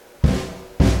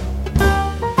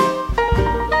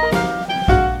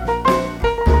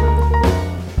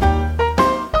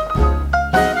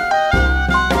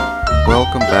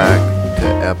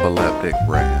Big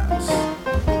Brands.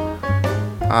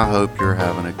 I hope you're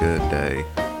having a good day.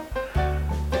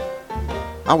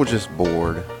 I was just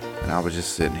bored and I was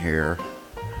just sitting here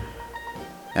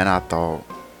and I thought,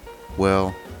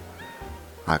 well,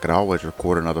 I could always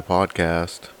record another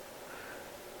podcast.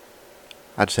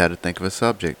 I just had to think of a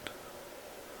subject.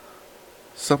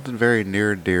 Something very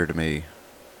near and dear to me.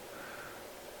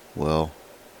 Well,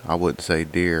 I wouldn't say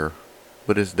dear,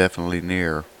 but it's definitely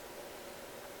near.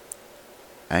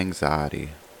 Anxiety.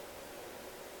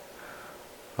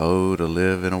 Oh, to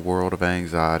live in a world of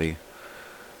anxiety.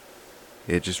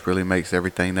 It just really makes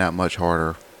everything that much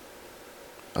harder.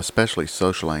 Especially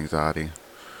social anxiety.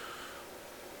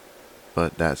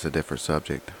 But that's a different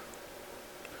subject.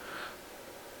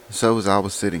 So as I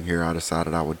was sitting here, I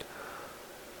decided I would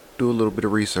do a little bit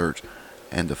of research.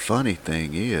 And the funny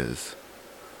thing is,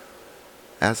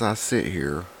 as I sit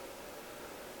here,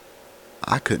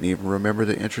 I couldn't even remember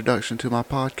the introduction to my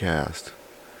podcast.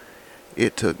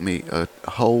 It took me a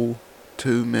whole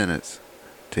 2 minutes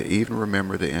to even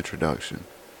remember the introduction.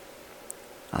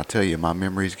 I tell you, my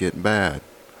memory's getting bad,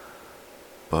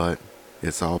 but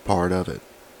it's all part of it.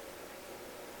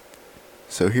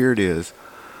 So here it is,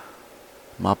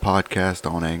 my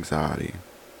podcast on anxiety.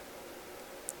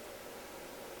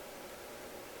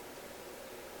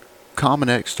 Common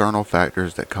external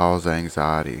factors that cause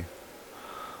anxiety.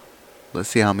 Let's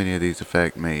see how many of these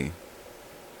affect me.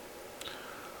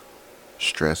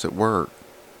 Stress at work.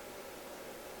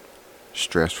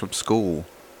 Stress from school.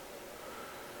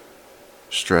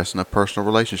 Stress in a personal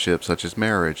relationship such as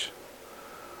marriage.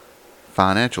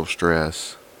 Financial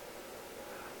stress.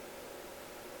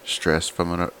 Stress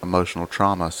from an emotional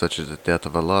trauma such as the death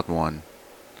of a loved one.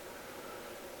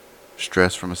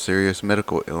 Stress from a serious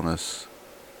medical illness.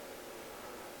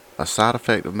 A side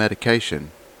effect of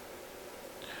medication.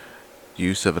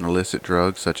 Use of an illicit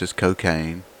drug such as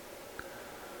cocaine.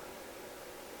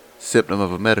 Symptom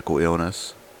of a medical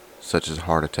illness such as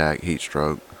heart attack, heat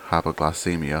stroke,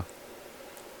 hypoglycemia,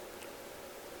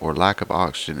 or lack of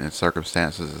oxygen in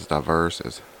circumstances as diverse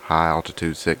as high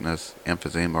altitude sickness,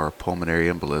 emphysema, or pulmonary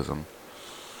embolism.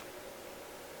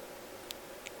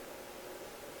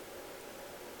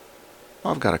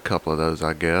 I've got a couple of those,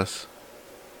 I guess.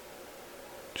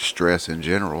 Stress in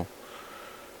general.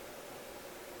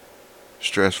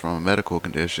 Stress from a medical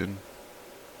condition.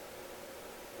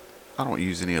 I don't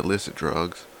use any illicit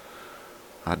drugs.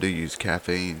 I do use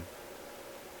caffeine.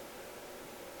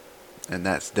 And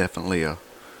that's definitely a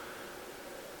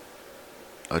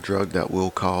drug that will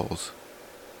cause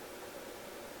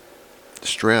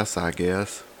stress, I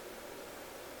guess.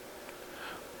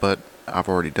 But I've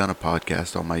already done a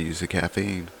podcast on my use of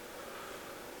caffeine.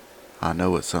 I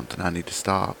know it's something I need to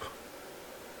stop.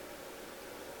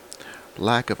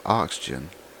 Lack of oxygen.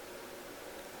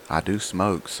 I do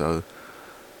smoke, so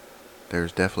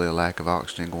there's definitely a lack of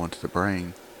oxygen going to the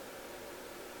brain.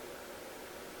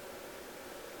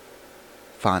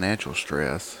 Financial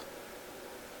stress.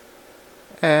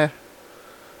 I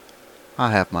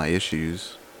have my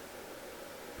issues,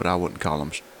 but I wouldn't call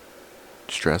them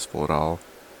stressful at all.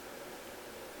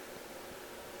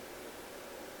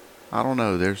 I don't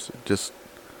know, these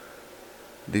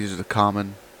are the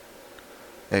common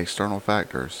external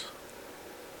factors.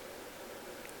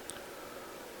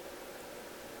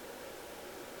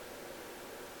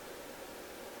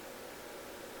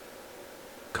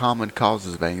 Common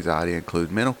causes of anxiety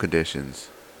include mental conditions,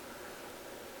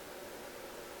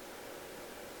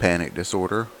 panic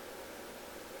disorder.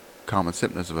 Common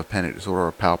symptoms of a panic disorder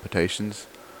are palpitations,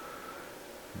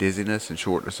 dizziness, and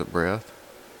shortness of breath.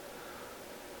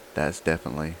 That's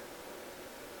definitely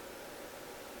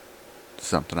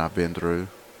something I've been through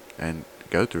and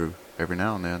go through every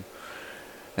now and then.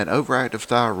 An overactive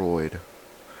thyroid.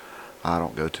 I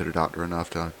don't go to the doctor enough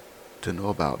to know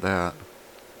about that.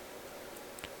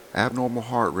 Abnormal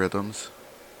heart rhythms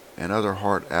and other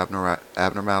heart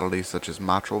abnormalities such as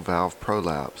mitral valve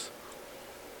prolapse.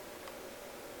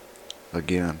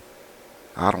 Again,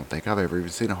 I don't think I've ever even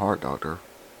seen a heart doctor.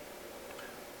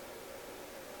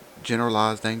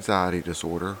 Generalized anxiety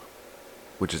disorder,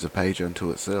 which is a page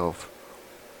unto itself.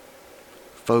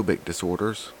 Phobic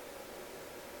disorders.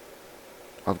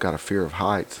 I've got a fear of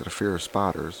heights and a fear of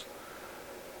spiders.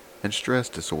 And stress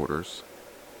disorders.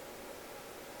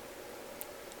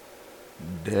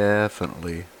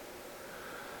 Definitely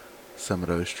some of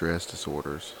those stress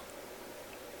disorders.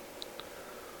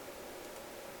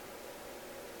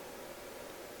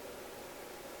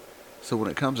 So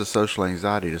when it comes to social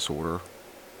anxiety disorder,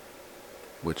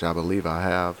 which I believe I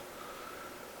have,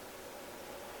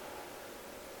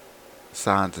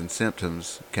 signs and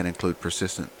symptoms can include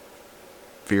persistent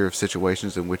fear of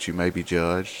situations in which you may be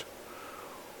judged,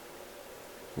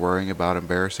 worrying about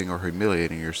embarrassing or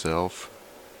humiliating yourself,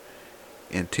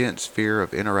 intense fear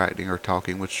of interacting or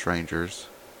talking with strangers,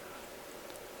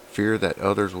 fear that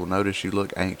others will notice you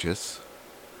look anxious,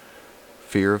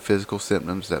 fear of physical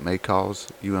symptoms that may cause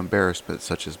you embarrassment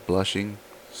such as blushing,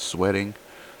 sweating,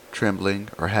 trembling,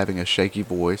 or having a shaky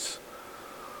voice,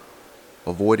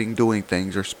 avoiding doing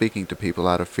things or speaking to people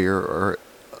out of fear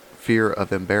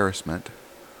of embarrassment,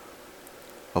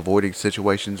 avoiding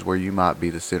situations where you might be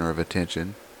the center of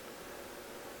attention,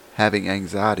 having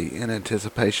anxiety in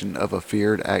anticipation of a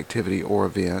feared activity or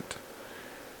event,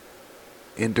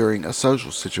 enduring a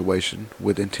social situation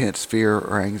with intense fear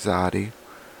or anxiety,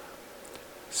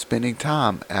 spending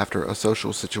time after a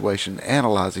social situation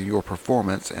analyzing your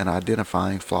performance and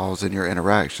identifying flaws in your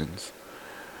interactions,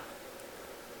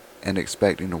 and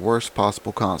expecting the worst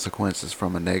possible consequences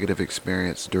from a negative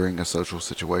experience during a social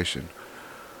situation.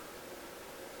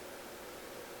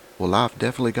 Well, I've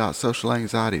definitely got social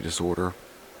anxiety disorder.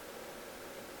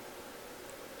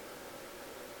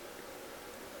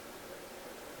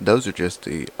 Those are just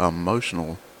the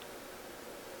emotional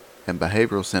and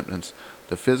behavioral symptoms.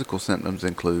 The physical symptoms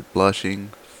include blushing,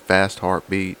 fast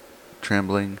heartbeat,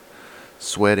 trembling,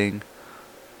 sweating,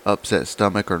 upset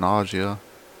stomach or nausea,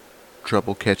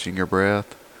 trouble catching your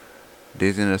breath,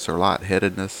 dizziness or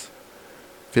lightheadedness,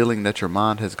 feeling that your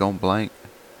mind has gone blank,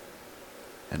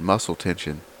 and muscle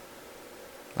tension.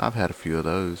 I've had a few of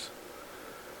those.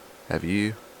 Have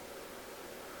you?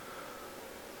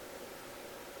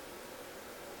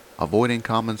 Avoiding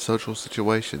common social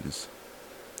situations.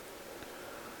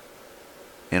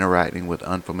 Interacting with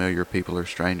unfamiliar people or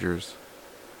strangers.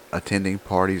 Attending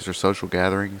parties or social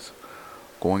gatherings.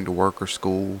 Going to work or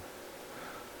school.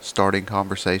 Starting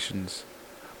conversations.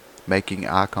 Making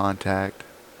eye contact.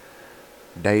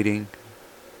 Dating.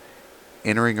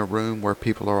 Entering a room where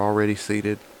people are already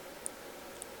seated.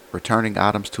 Returning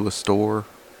items to a store.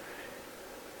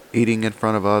 Eating in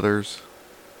front of others.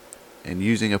 And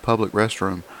using a public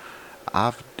restroom.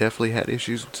 I've definitely had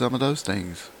issues with some of those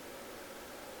things.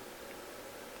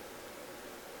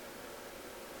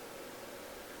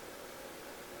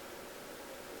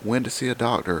 When to see a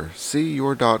doctor. See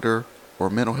your doctor or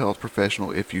mental health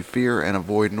professional if you fear and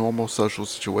avoid normal social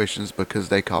situations because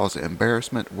they cause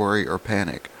embarrassment, worry, or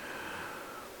panic.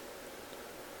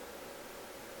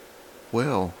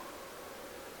 Well,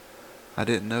 I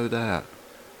didn't know that.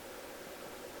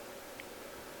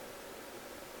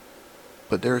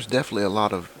 But there's definitely a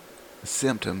lot of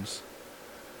symptoms,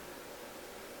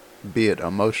 be it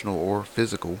emotional or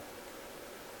physical.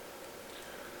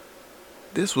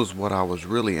 This was what I was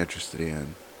really interested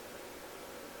in.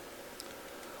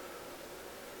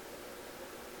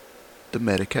 The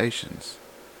medications.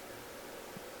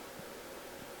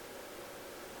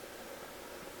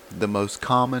 The most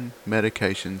common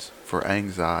medications for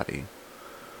anxiety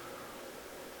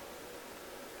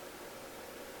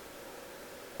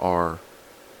are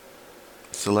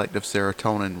selective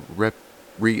serotonin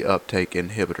reuptake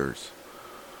inhibitors.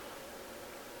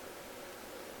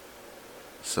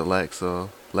 Celexa,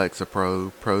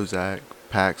 Lexapro, Prozac,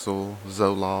 Paxil,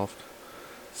 Zoloft,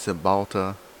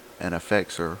 Cymbalta, and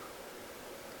Effexor.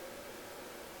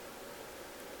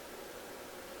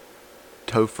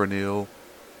 Tofranil.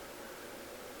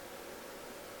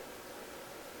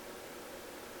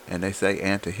 And they say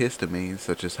antihistamines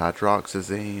such as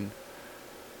hydroxyzine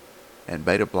and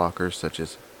beta blockers such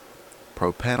as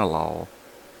propranolol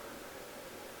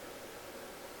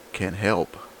can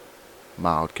help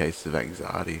mild cases of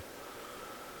anxiety.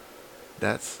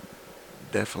 That's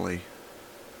definitely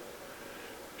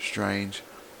strange.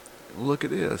 Look at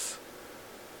this.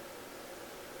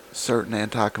 Certain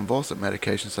anticonvulsant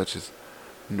medications such as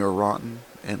Neurontin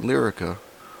and Lyrica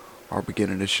are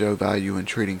beginning to show value in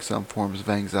treating some forms of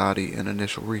anxiety in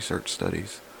initial research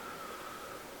studies.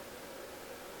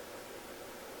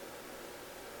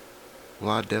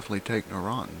 Well, I'd definitely take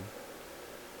Neurontin.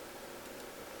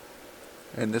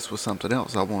 And this was something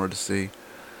else I wanted to see.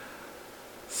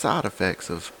 Side effects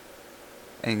of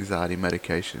anxiety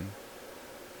medication.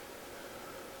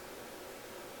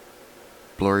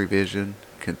 Blurry vision,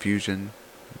 confusion,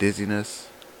 dizziness,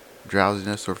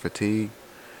 drowsiness or fatigue,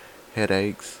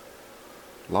 headaches,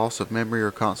 loss of memory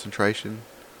or concentration,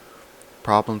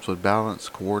 problems with balance,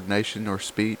 coordination, or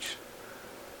speech,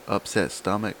 upset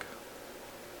stomach,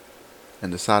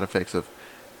 and the side effects of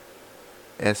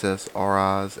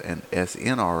SSRIs and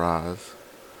SNRIs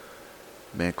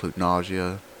may include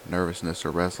nausea, nervousness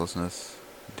or restlessness,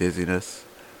 dizziness,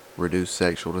 reduced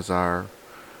sexual desire,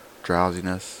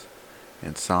 drowsiness,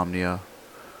 insomnia,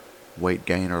 weight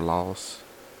gain or loss,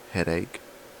 headache,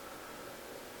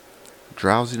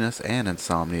 drowsiness and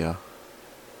insomnia.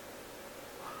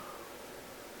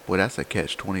 Boy, that's a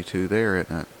catch-22 there,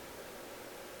 isn't it?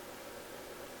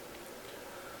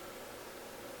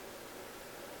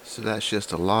 So that's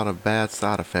just a lot of bad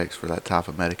side effects for that type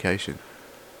of medication.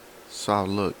 So I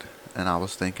looked and I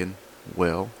was thinking,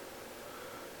 well,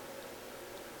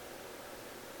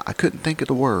 I couldn't think of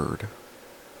the word,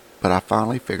 but I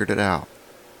finally figured it out.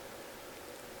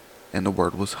 And the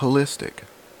word was holistic.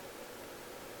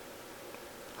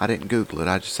 I didn't Google it,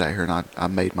 I just sat here and I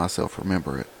made myself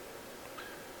remember it.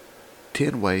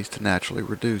 10 ways to naturally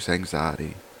reduce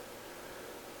anxiety.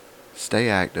 Stay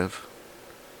active.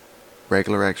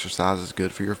 Regular exercise is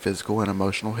good for your physical and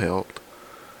emotional health.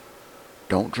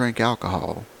 Don't drink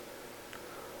alcohol.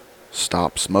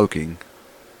 Stop smoking.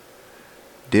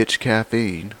 Ditch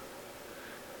caffeine.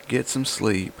 Get some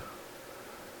sleep.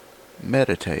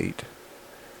 Meditate.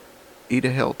 Eat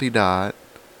a healthy diet.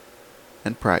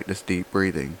 And practice deep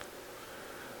breathing.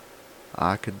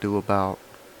 I could do about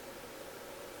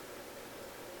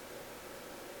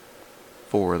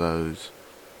 4 of those.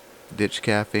 Ditch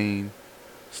caffeine,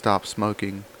 stop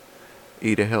smoking,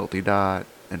 eat a healthy diet,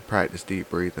 and practice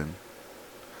deep breathing.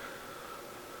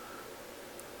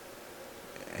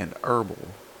 An herbal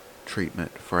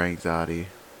treatment for anxiety.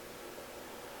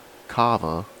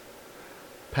 Kava,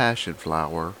 passion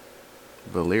flower,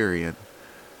 valerian,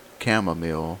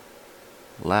 chamomile,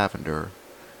 lavender,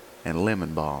 and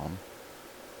lemon balm.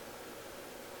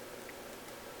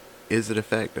 Is it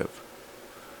effective?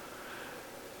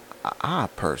 I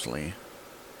personally,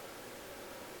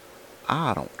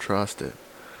 I don't trust it.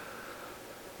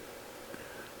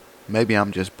 Maybe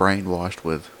I'm just brainwashed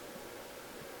with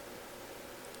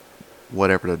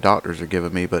whatever the doctors are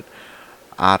giving me, but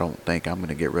I don't think I'm going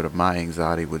to get rid of my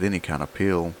anxiety with any kind of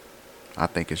pill. I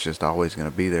think it's just always going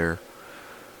to be there.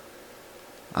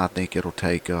 I think it'll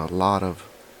take a lot of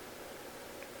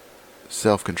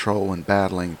self-control and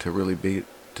battling to really beat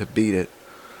it.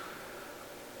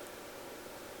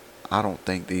 I don't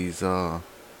think these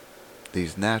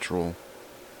natural,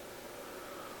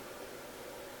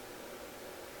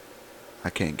 I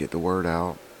can't get the word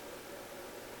out,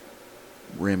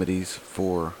 remedies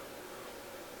for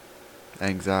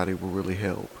anxiety will really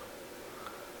help.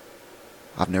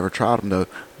 I've never tried them though,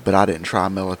 but I didn't try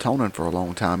melatonin for a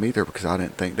long time either because I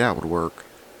didn't think that would work.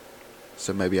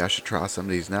 So maybe I should try some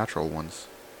of these natural ones.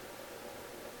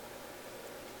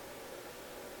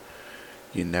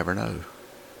 You never know.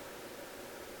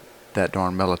 That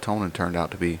darn melatonin turned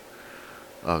out to be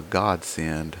a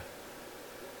godsend.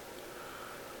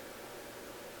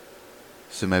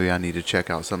 So maybe I need to check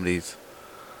out some of these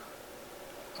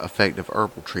effective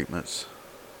herbal treatments.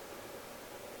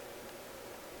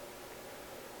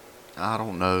 I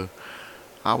don't know.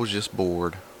 I was just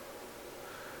bored.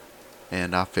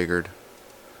 And I figured,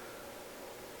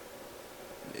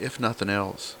 if nothing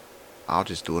else, I'll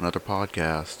just do another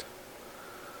podcast.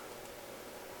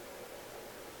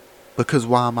 Because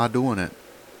why am I doing it?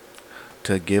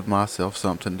 To give myself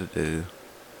something to do.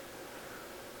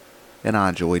 And I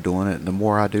enjoy doing it, and the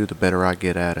more I do, the better I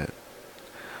get at it.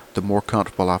 The more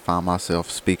comfortable I find myself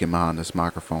speaking behind this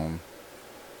microphone.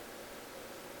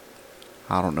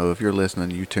 I don't know if you're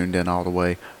listening, you tuned in all the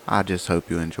way. I just hope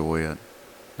you enjoy it.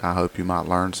 I hope you might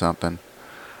learn something.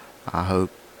 I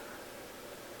hope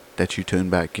that you tune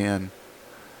back in.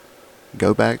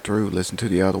 Go back through, listen to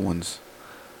the other ones.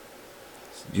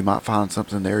 You might find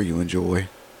something there you enjoy.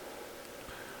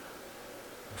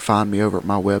 Find me over at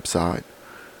my website,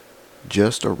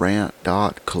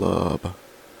 justarant.club.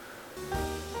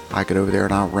 I get over there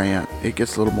and I rant. It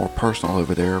gets a little more personal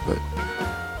over there, but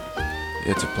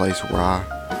it's a place where I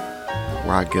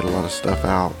get a lot of stuff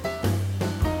out.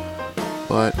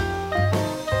 But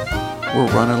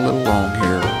we're running a little long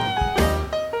here,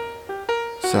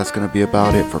 so that's going to be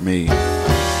about it for me.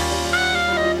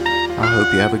 I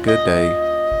hope you have a good day,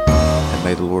 and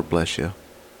may the Lord bless you.